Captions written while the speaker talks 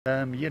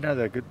You know,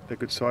 they're good. They're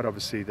good side.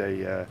 Obviously,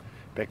 they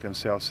back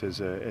themselves as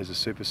a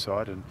super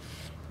side, and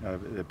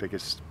the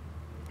biggest,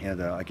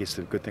 I guess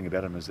the good thing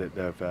about them is that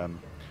they're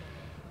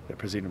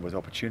presented with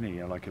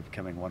opportunity, like of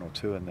becoming one or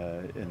two in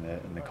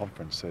the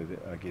conference. So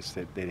I guess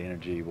that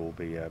energy will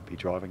be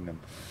driving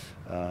them.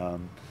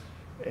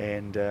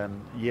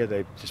 Yeah,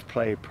 they just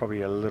play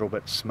probably a little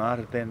bit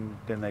smarter than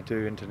they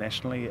do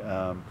internationally,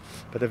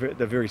 but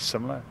they're very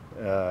similar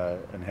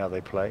in how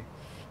they play,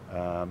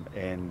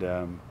 and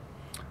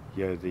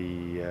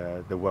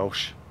the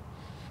Welsh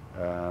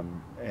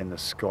and the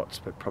Scots,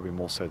 but probably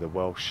more so the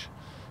Welsh,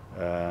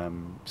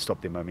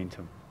 stop their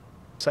momentum.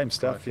 Same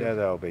stuff, yeah.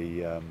 They'll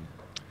be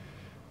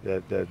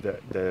they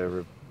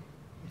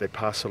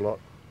pass a lot.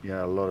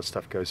 A lot of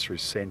stuff goes through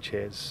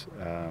Sanchez.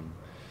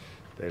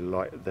 They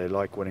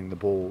like winning the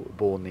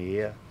ball in the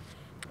air.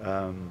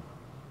 And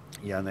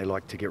they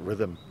like to get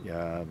rhythm.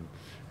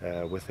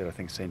 With it, I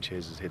think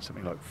Sanchez has had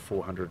something like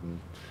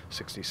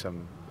 460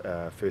 some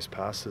first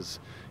passes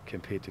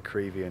compared to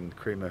Creevy and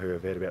Creamer, who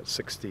have had about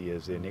 60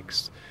 as their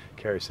next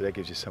carry. So that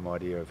gives you some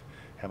idea of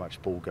how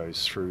much ball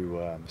goes through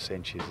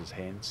Sanchez's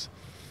hands.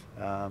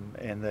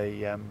 And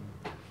they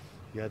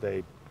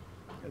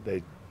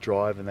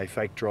drive, and they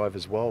fake drive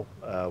as well,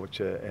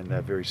 and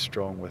they're very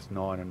strong with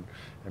nine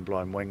and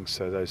blind wings.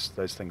 So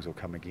those things will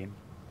come again.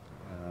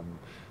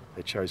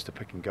 They chose to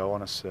pick and go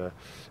on us a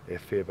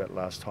fair bit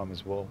last time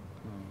as well.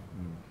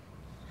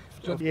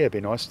 Yeah, it'd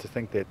be nice to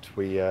think that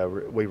we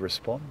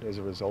respond as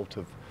a result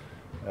of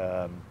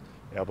our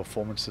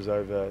performances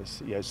over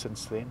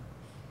since then.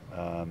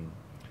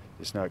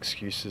 There's no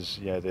excuses.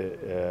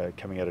 They're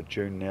coming out of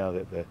June now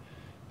that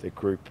the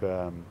group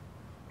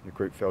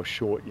fell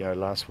short.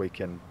 Last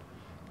week in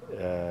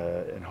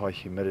high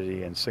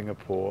humidity in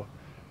Singapore.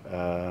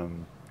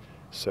 Ultimately,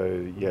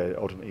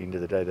 end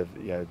of the day,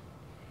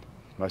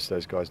 most of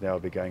those guys now will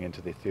be going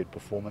into their third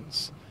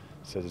performance,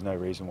 so there's no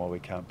reason why we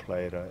can't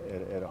play at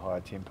a higher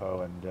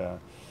tempo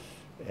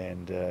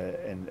and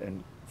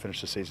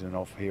finish the season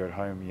off here at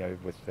home,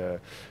 with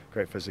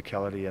great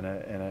physicality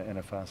and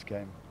a fast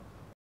game.